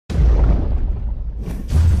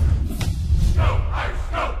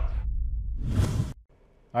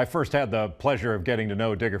I first had the pleasure of getting to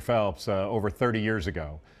know Digger Phelps over 30 years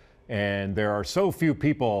ago. And there are so few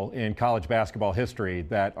people in college basketball history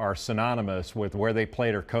that are synonymous with where they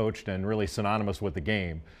played or coached and really synonymous with the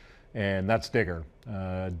game. And that's Digger.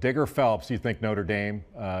 Digger Phelps, you think Notre Dame,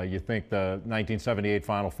 you think the 1978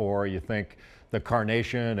 Final Four, you think the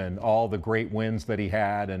Carnation and all the great wins that he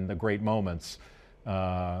had and the great moments.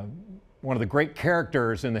 One of the great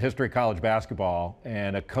characters in the history of college basketball,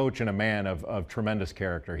 and a coach and a man of tremendous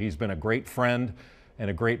character. He's been a great friend and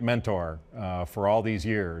a great mentor for all these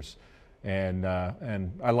years. And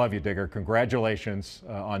I love you, Digger. Congratulations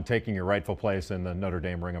on taking your rightful place in the Notre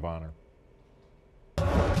Dame Ring of Honor.